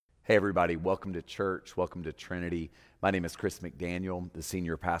Hey everybody, welcome to church, welcome to Trinity. My name is Chris McDaniel, the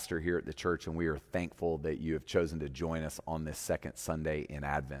senior pastor here at the church, and we are thankful that you have chosen to join us on this second Sunday in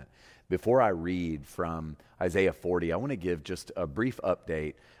Advent. Before I read from Isaiah 40, I want to give just a brief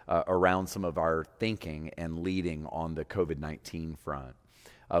update around some of our thinking and leading on the COVID-19 front.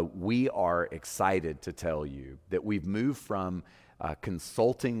 We are excited to tell you that we've moved from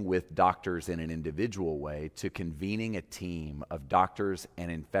consulting with doctors in an individual way to convening a team of doctors and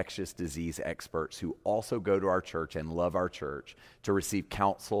infectious disease experts who also go to our church and love our church to receive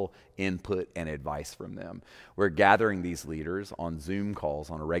counsel, input, and advice from them. We're gathering these leaders on Zoom calls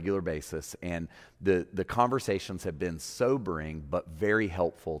on a regular basis, and the conversations have been sobering but very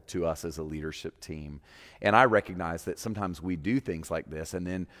helpful to us as a leadership team. And I recognize that sometimes we do things like this and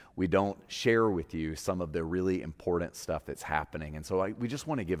then we don't share with you some of the really important stuff that's happening. And so we just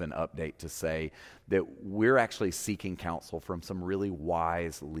want to give an update to say that we're actually seeking counsel from some really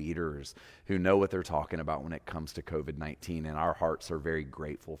wise leaders who know what they're talking about when it comes to COVID-19, and our hearts are very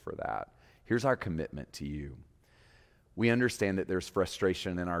grateful for that. Here's our commitment to you. We understand that there's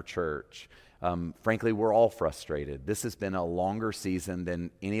frustration in our church. Frankly, we're all frustrated. This has been a longer season than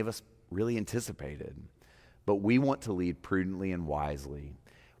any of us really anticipated. But we want to lead prudently and wisely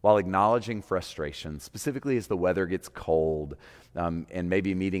while acknowledging frustration, specifically as the weather gets cold and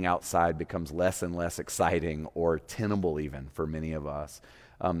maybe meeting outside becomes less and less exciting or tenable even for many of us.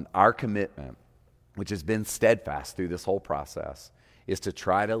 Our commitment, which has been steadfast through this whole process, is to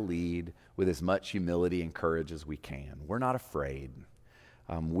try to lead with as much humility and courage as we can. We're not afraid.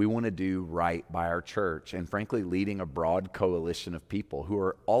 We want to do right by our church and frankly leading a broad coalition of people who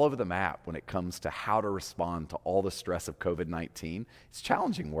are all over the map when it comes to how to respond to all the stress of COVID-19. It's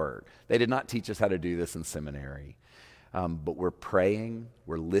challenging work. They did not teach us how to do this in seminary. But we're praying,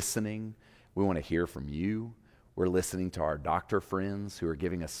 we're listening. We want to hear from you. We're listening to our doctor friends who are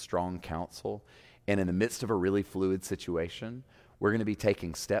giving us strong counsel. And in the midst of a really fluid situation, we're going to be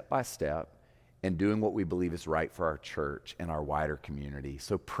taking step by step and doing what we believe is right for our church and our wider community.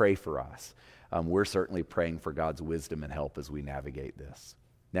 So pray for us. We're certainly praying for God's wisdom and help as we navigate this.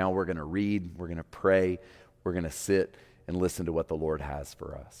 Now we're going to read, we're going to pray, we're going to sit and listen to what the Lord has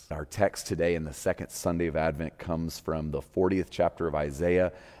for us. Our text today in the second Sunday of Advent comes from the 40th chapter of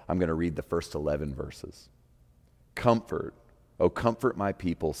Isaiah. I'm going to read the first 11 verses. Comfort, O comfort my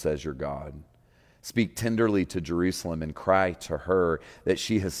people, says your God. Speak tenderly to Jerusalem and cry to her that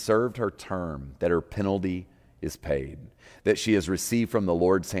she has served her term, that her penalty is paid, that she has received from the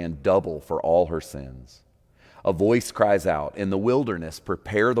Lord's hand double for all her sins. A voice cries out, in the wilderness,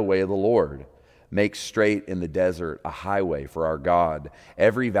 prepare the way of the Lord. Make straight in the desert a highway for our God.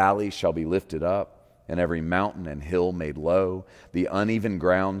 Every valley shall be lifted up, and every mountain and hill made low. The uneven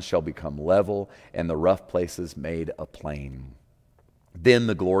ground shall become level, and the rough places made a plain. Then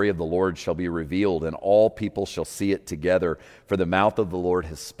the glory of the Lord shall be revealed, and all people shall see it together, for the mouth of the Lord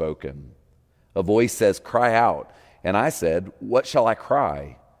has spoken. A voice says, cry out. And I said, what shall I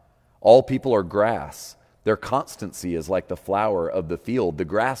cry? All people are grass. Their constancy is like the flower of the field. The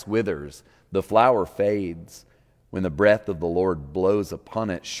grass withers, the flower fades. When the breath of the Lord blows upon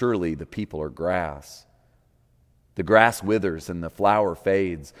it, surely the people are grass. The grass withers and the flower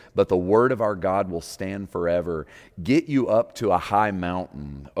fades, but the word of our God will stand forever. Get you up to a high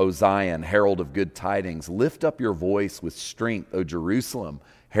mountain, O Zion, herald of good tidings. Lift up your voice with strength, O Jerusalem,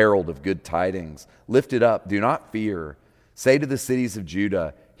 herald of good tidings. Lift it up, do not fear. Say to the cities of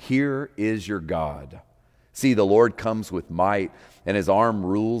Judah, here is your God. See, the Lord comes with might, and his arm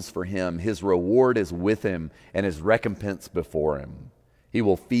rules for him. His reward is with him, and his recompense before him. He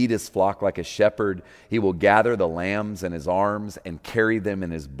will feed his flock like a shepherd. He will gather the lambs in his arms and carry them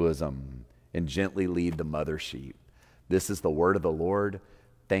in his bosom and gently lead the mother sheep. This is the word of the Lord.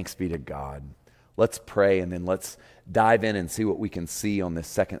 Thanks be to God. Let's pray and then let's dive in and see what we can see on this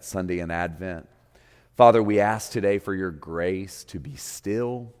second Sunday in Advent. Father, we ask today for your grace to be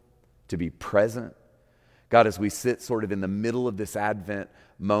still, to be present. God, as we sit sort of in the middle of this Advent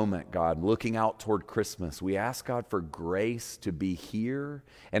moment, God, looking out toward Christmas, we ask, God, for grace to be here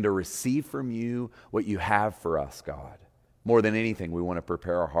and to receive from you what you have for us, God. More than anything, we want to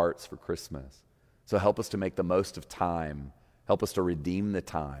prepare our hearts for Christmas. So help us to make the most of time. Help us to redeem the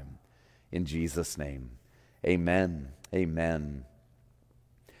time. In Jesus' name, amen. Amen.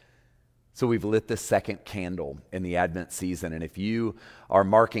 So we've lit the second candle in the Advent season, and if you are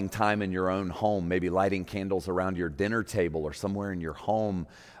marking time in your own home, maybe lighting candles around your dinner table or somewhere in your home,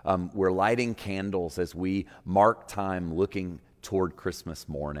 we're lighting candles as we mark time looking toward Christmas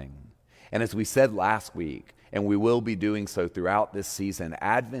morning. And as we said last week, and we will be doing so throughout this season.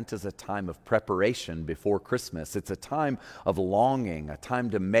 Advent is a time of preparation before Christmas. It's a time of longing, a time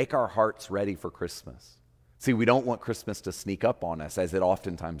to make our hearts ready for Christmas. See, we don't want Christmas to sneak up on us, as it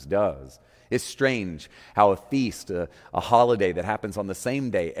oftentimes does. It's strange how a feast, a holiday that happens on the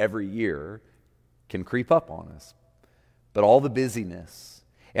same day every year, can creep up on us. But all the busyness,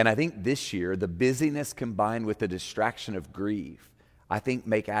 and I think this year, the busyness combined with the distraction of grief, I think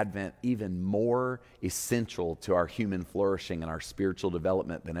make Advent even more essential to our human flourishing and our spiritual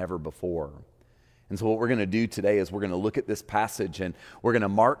development than ever before. And so what we're going to do today is we're going to look at this passage and we're going to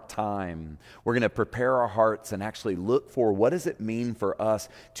mark time. We're going to prepare our hearts and actually look for what does it mean for us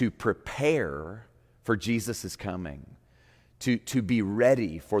to prepare for Jesus' coming, to be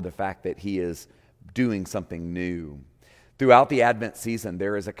ready for the fact that he is doing something new. Throughout the Advent season,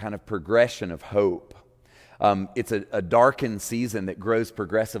 there is a kind of progression of hope. It's a darkened season that grows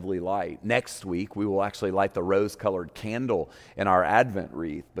progressively light. Next week, we will actually light the rose-colored candle in our Advent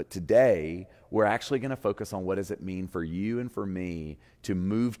wreath. But today, we're actually going to focus on what does it mean for you and for me to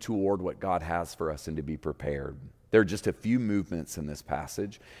move toward what God has for us and to be prepared. There are just a few movements in this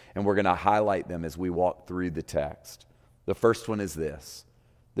passage, and we're going to highlight them as we walk through the text. The first one is this.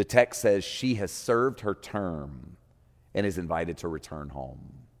 The text says, she has served her term and is invited to return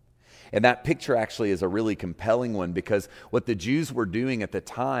home. And that picture actually is a really compelling one because what the Jews were doing at the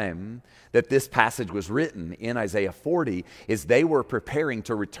time that this passage was written in Isaiah 40 is they were preparing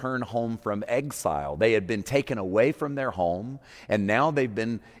to return home from exile. They had been taken away from their home, and now they've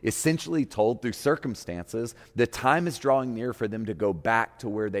been essentially told through circumstances the time is drawing near for them to go back to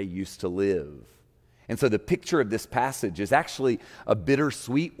where they used to live. And so the picture of this passage is actually a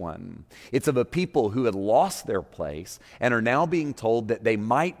bittersweet one. It's of a people who had lost their place and are now being told that they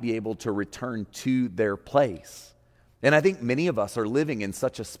might be able to return to their place. And I think many of us are living in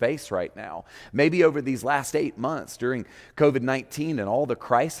such a space right now. Maybe over these last 8 months during COVID-19 and all the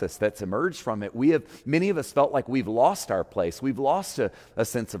crisis that's emerged from it, many of us felt like we've lost our place. We've lost a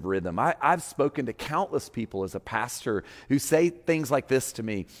sense of rhythm. I've spoken to countless people as a pastor who say things like this to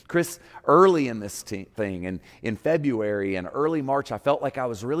me. Chris, early in this thing, and in February and early March, I felt like I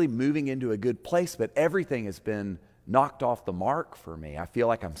was really moving into a good place, but everything has been knocked off the mark for me. I feel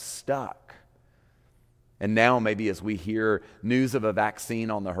like I'm stuck. And now maybe as we hear news of a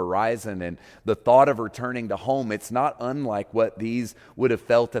vaccine on the horizon and the thought of returning to home, it's not unlike what these would have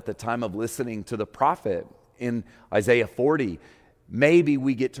felt at the time of listening to the prophet in Isaiah 40. Maybe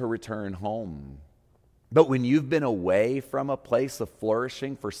we get to return home. But when you've been away from a place of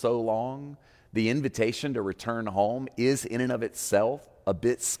flourishing for so long, the invitation to return home is in and of itself a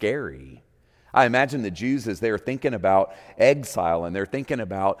bit scary. I imagine the Jews as they're thinking about exile and they're thinking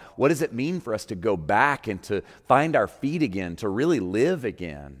about what does it mean for us to go back and to find our feet again, to really live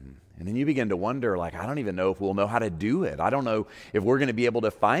again. And then you begin to wonder, like, I don't even know if we'll know how to do it. I don't know if we're going to be able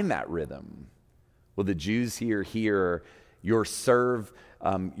to find that rhythm. Well, the Jews here hear your term,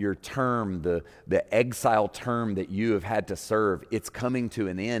 the exile term that you have had to serve, it's coming to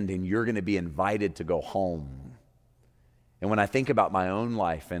an end and you're going to be invited to go home. And when I think about my own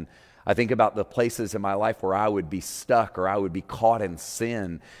life and I think about the places in my life where I would be stuck or I would be caught in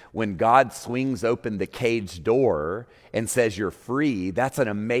sin. When God swings open the cage door and says you're free, that's an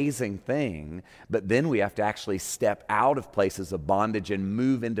amazing thing. But then we have to actually step out of places of bondage and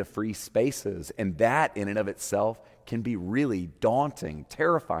move into free spaces. And that in and of itself can be really daunting,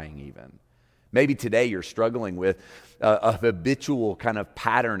 terrifying even. Maybe today you're struggling with a habitual kind of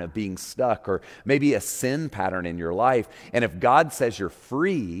pattern of being stuck, or maybe a sin pattern in your life. And if God says you're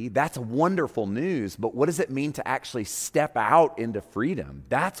free, that's wonderful news. But what does it mean to actually step out into freedom?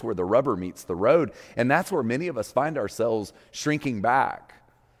 That's where the rubber meets the road. And that's where many of us find ourselves shrinking back,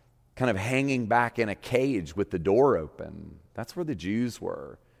 kind of hanging back in a cage with the door open. That's where the Jews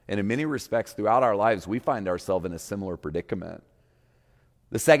were. And in many respects, throughout our lives, we find ourselves in a similar predicament.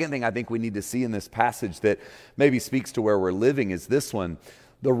 The second thing I think we need to see in this passage that maybe speaks to where we're living is this one.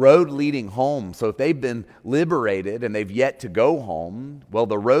 The road leading home. So if they've been liberated and they've yet to go home, well,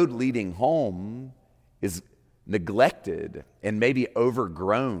 the road leading home is neglected and maybe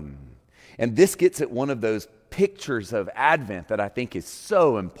overgrown. And this gets at one of those pictures of Advent that I think is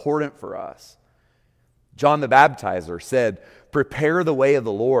so important for us. John the Baptizer said, "Prepare the way of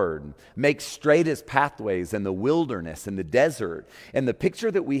the Lord, make straight his pathways in the wilderness, in the desert." And the picture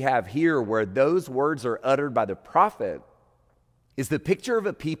that we have here where those words are uttered by the prophet is the picture of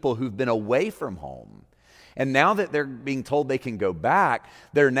a people who've been away from home. And now that they're being told they can go back,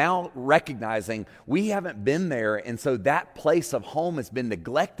 they're now recognizing we haven't been there. And so that place of home has been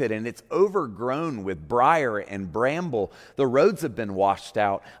neglected and it's overgrown with briar and bramble. The roads have been washed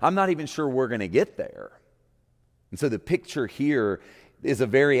out. I'm not even sure we're going to get there. And so the picture here is a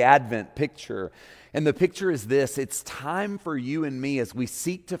very Advent picture. And the picture is this: it's time for you and me, as we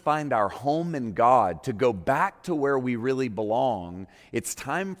seek to find our home in God, to go back to where we really belong. It's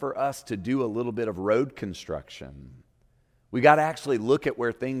time for us to do a little bit of road construction. We got to actually look at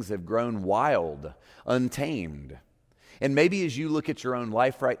where things have grown wild, untamed. And maybe as you look at your own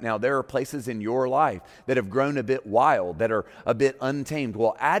life right now, there are places in your life that have grown a bit wild, that are a bit untamed.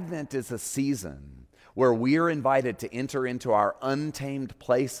 Well, Advent is a season where we are invited to enter into our untamed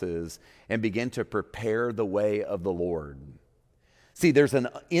places and begin to prepare the way of the Lord. See, there's an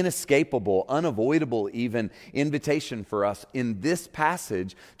inescapable, unavoidable even invitation for us in this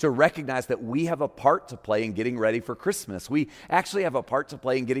passage to recognize that we have a part to play in getting ready for Christmas. We actually have a part to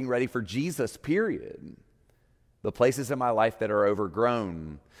play in getting ready for Jesus, period. The places in my life that are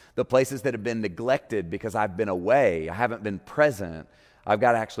overgrown, the places that have been neglected because I've been away, I haven't been present, I've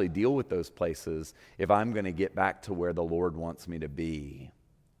got to actually deal with those places if I'm going to get back to where the Lord wants me to be.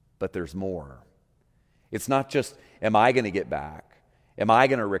 But there's more. It's not just, am I going to get back? Am I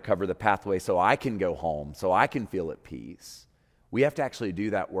going to recover the pathway so I can go home, so I can feel at peace? We have to actually do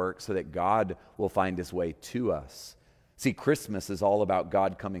that work so that God will find his way to us. See, Christmas is all about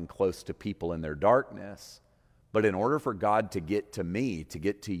God coming close to people in their darkness. But in order for God to get to me, to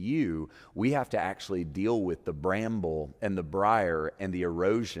get to you, we have to actually deal with the bramble and the briar and the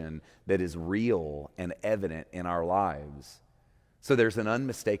erosion that is real and evident in our lives. So there's an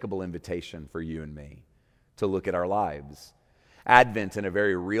unmistakable invitation for you and me to look at our lives. Advent, in a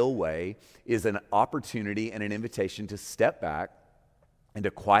very real way, is an opportunity and an invitation to step back and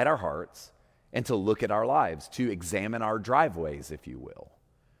to quiet our hearts and to look at our lives, to examine our driveways, if you will.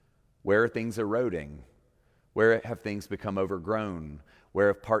 Where are things eroding? Where have things become overgrown? Where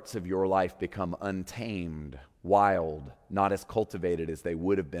have parts of your life become untamed, wild, not as cultivated as they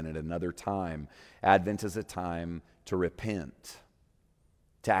would have been at another time? Advent is a time to repent,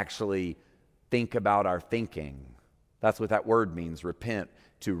 to actually think about our thinking. That's what that word means, repent,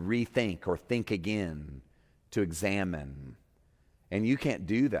 to rethink or think again, to examine. And you can't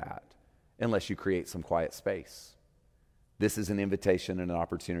do that unless you create some quiet space. This is an invitation and an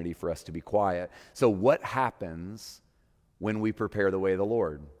opportunity for us to be quiet. So what happens when we prepare the way of the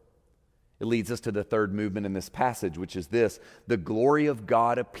Lord? It leads us to the third movement in this passage, which is this: the glory of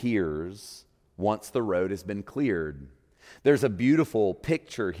God appears once the road has been cleared. There's a beautiful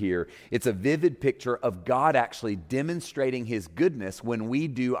picture here. It's a vivid picture of God actually demonstrating his goodness when we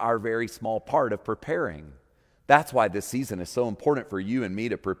do our very small part of preparing. That's why this season is so important for you and me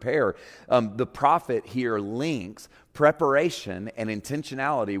to prepare. The prophet here links preparation and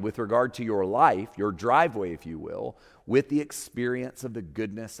intentionality with regard to your life, your driveway, if you will, with the experience of the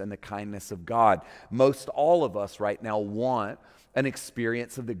goodness and the kindness of God. Most all of us right now want an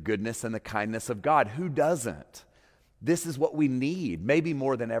experience of the goodness and the kindness of God. Who doesn't? This is what we need, maybe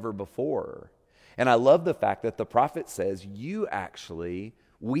more than ever before. And I love the fact that the prophet says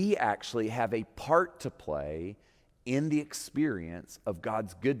we actually have a part to play in the experience of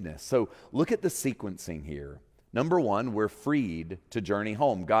God's goodness. So look at the sequencing here. Number one, we're freed to journey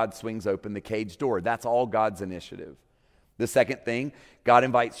home. God swings open the cage door. That's all God's initiative. The second thing, God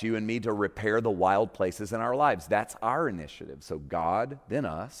invites you and me to repair the wild places in our lives. That's our initiative. So God, then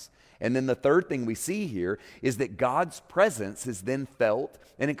us. And then the third thing we see here is that God's presence is then felt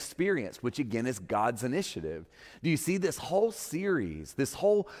and experienced, which again is God's initiative. Do you see this whole series, this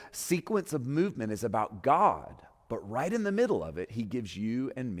whole sequence of movement is about God, but right in the middle of it, he gives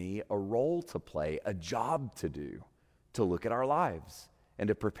you and me a role to play, a job to do, to look at our lives and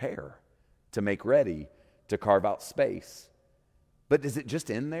to prepare, to make ready, to carve out space. But is it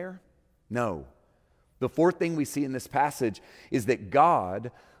just in there? No. The fourth thing we see in this passage is that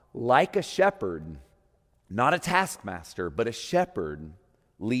God, like a shepherd, not a taskmaster, but a shepherd,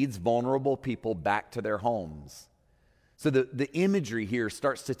 leads vulnerable people back to their homes. So the imagery here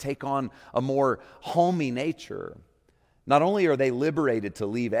starts to take on a more homey nature. Not only are they liberated to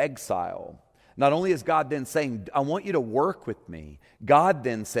leave exile, not only is God then saying, I want you to work with me, God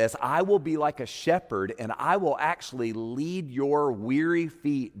then says, I will be like a shepherd and I will actually lead your weary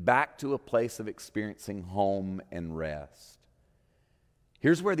feet back to a place of experiencing home and rest.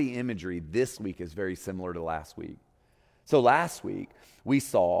 Here's where the imagery this week is very similar to last week. So last week, we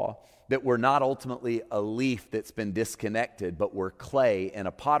saw that we're not ultimately a leaf that's been disconnected, but we're clay in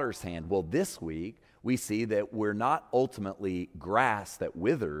a potter's hand. Well, this week, we see that we're not ultimately grass that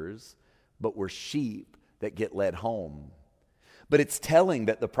withers, but we're sheep that get led home. But it's telling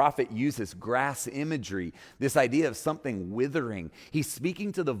that the prophet uses grass imagery, this idea of something withering. He's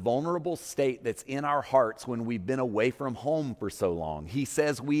speaking to the vulnerable state that's in our hearts when we've been away from home for so long. He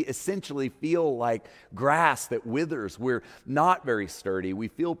says we essentially feel like grass that withers. We're not very sturdy. We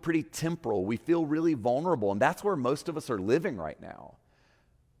feel pretty temporal. We feel really vulnerable. And that's where most of us are living right now.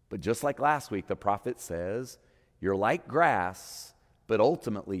 But just like last week, the prophet says, you're like grass, but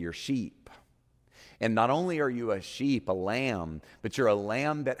ultimately you're sheep. And not only are you a sheep, a lamb, but you're a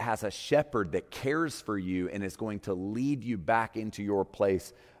lamb that has a shepherd that cares for you and is going to lead you back into your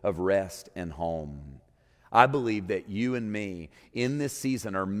place of rest and home. I believe that you and me in this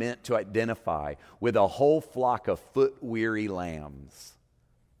season are meant to identify with a whole flock of foot-weary lambs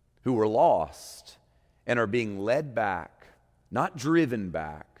who were lost and are being led back, not driven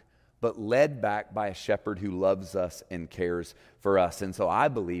back, but led back by a shepherd who loves us and cares for us. And so I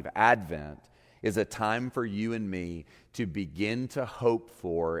believe Advent is a time for you and me to begin to hope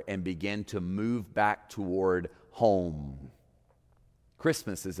for and begin to move back toward home.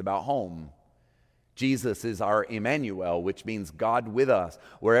 Christmas is about home. Jesus is our Emmanuel, which means God with us.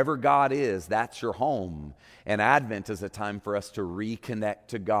 Wherever God is, that's your home. And Advent is a time for us to reconnect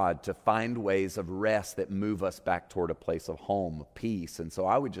to God, to find ways of rest that move us back toward a place of home, peace. And so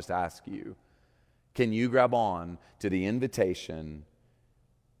I would just ask you, can you grab on to the invitation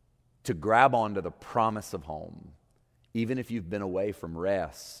to grab onto the promise of home, even if you've been away from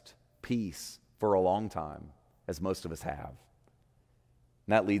rest, peace for a long time, as most of us have?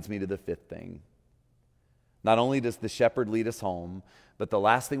 And that leads me to the fifth thing. Not only does the shepherd lead us home, but the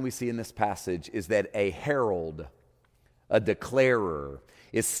last thing we see in this passage is that a herald, a declarer,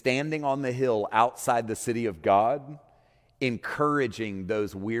 is standing on the hill outside the city of God, encouraging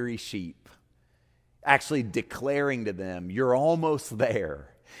those weary sheep, actually declaring to them, you're almost there.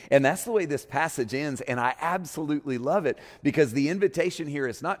 And that's the way this passage ends, and I absolutely love it because the invitation here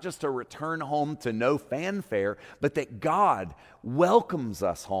is not just to return home to no fanfare, but that God welcomes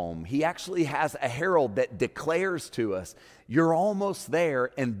us home. He actually has a herald that declares to us, you're almost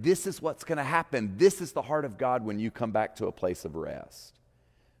there, and this is what's going to happen. This is the heart of God when you come back to a place of rest.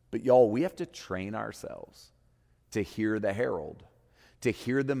 But y'all, we have to train ourselves to hear the herald, to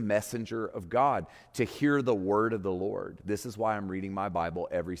hear the messenger of God, to hear the word of the Lord. This is why I'm reading my Bible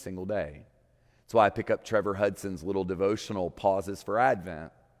every single day. It's why I pick up Trevor Hudson's little devotional pauses for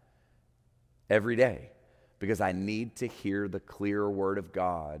Advent every day, because I need to hear the clear word of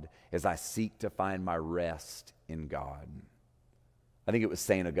God as I seek to find my rest in God. I think it was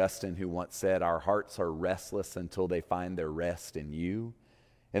St. Augustine who once said, our hearts are restless until they find their rest in you.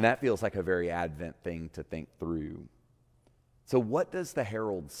 And that feels like a very Advent thing to think through. So what does the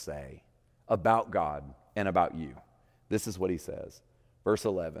herald say about God and about you? This is what he says. Verse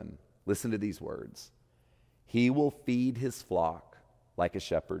 11, listen to these words. He will feed his flock like a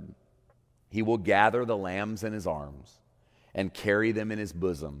shepherd. He will gather the lambs in his arms and carry them in his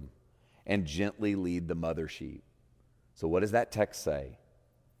bosom and gently lead the mother sheep. So what does that text say?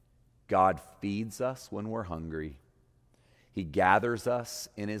 God feeds us when we're hungry. He gathers us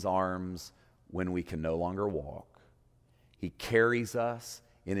in his arms when we can no longer walk. He carries us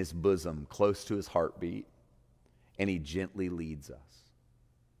in his bosom, close to his heartbeat, and he gently leads us.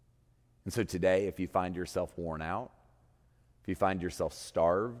 And so today, if you find yourself worn out, if you find yourself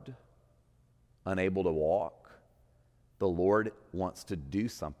starved, unable to walk, the Lord wants to do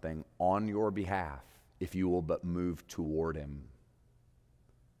something on your behalf if you will but move toward him.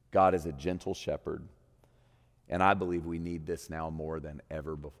 God is a gentle shepherd, and I believe we need this now more than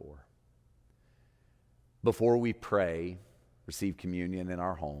ever before. Before we pray, receive communion in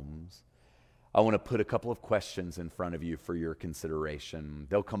our homes, I want to put a couple of questions in front of you for your consideration.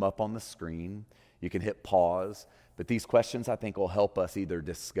 They'll come up on the screen. You can hit pause. But these questions, I think, will help us either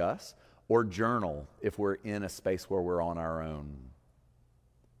discuss or journal if we're in a space where we're on our own.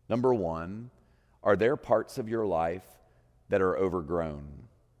 Number one, are there parts of your life that are overgrown?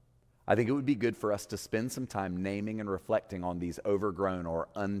 I think it would be good for us to spend some time naming and reflecting on these overgrown or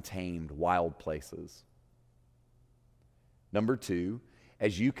untamed wild places. Number two,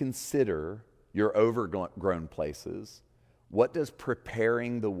 as you consider your overgrown places, what does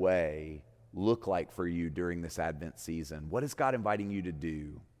preparing the way look like for you during this Advent season? What is God inviting you to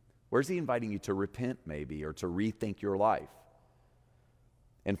do? Where's he inviting you to repent maybe or to rethink your life?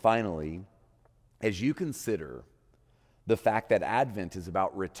 And finally, as you consider the fact that Advent is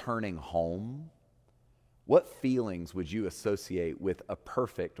about returning home, what feelings would you associate with a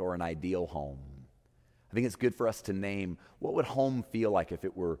perfect or an ideal home? I think it's good for us to name what would home feel like if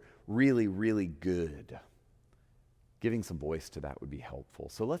it were really, really good. Giving some voice to that would be helpful.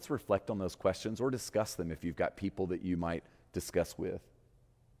 So let's reflect on those questions or discuss them if you've got people that you might discuss with.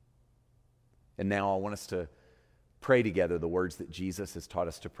 And now I want us to pray together the words that Jesus has taught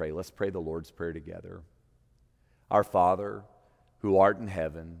us to pray. Let's pray the Lord's Prayer together. Our Father, who art in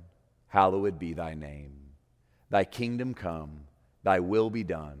heaven, hallowed be thy name. Thy kingdom come, thy will be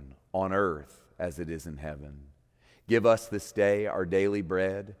done, on earth as it is in heaven. Give us this day our daily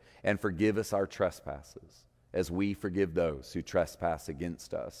bread, and forgive us our trespasses, as we forgive those who trespass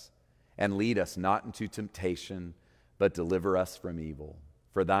against us. And lead us not into temptation, but deliver us from evil.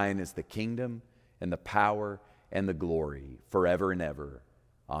 For thine is the kingdom, and the power, and the glory, forever and ever.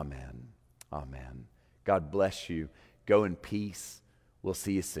 Amen. Amen. God bless you. Go in peace. We'll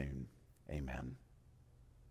see you soon. Amen.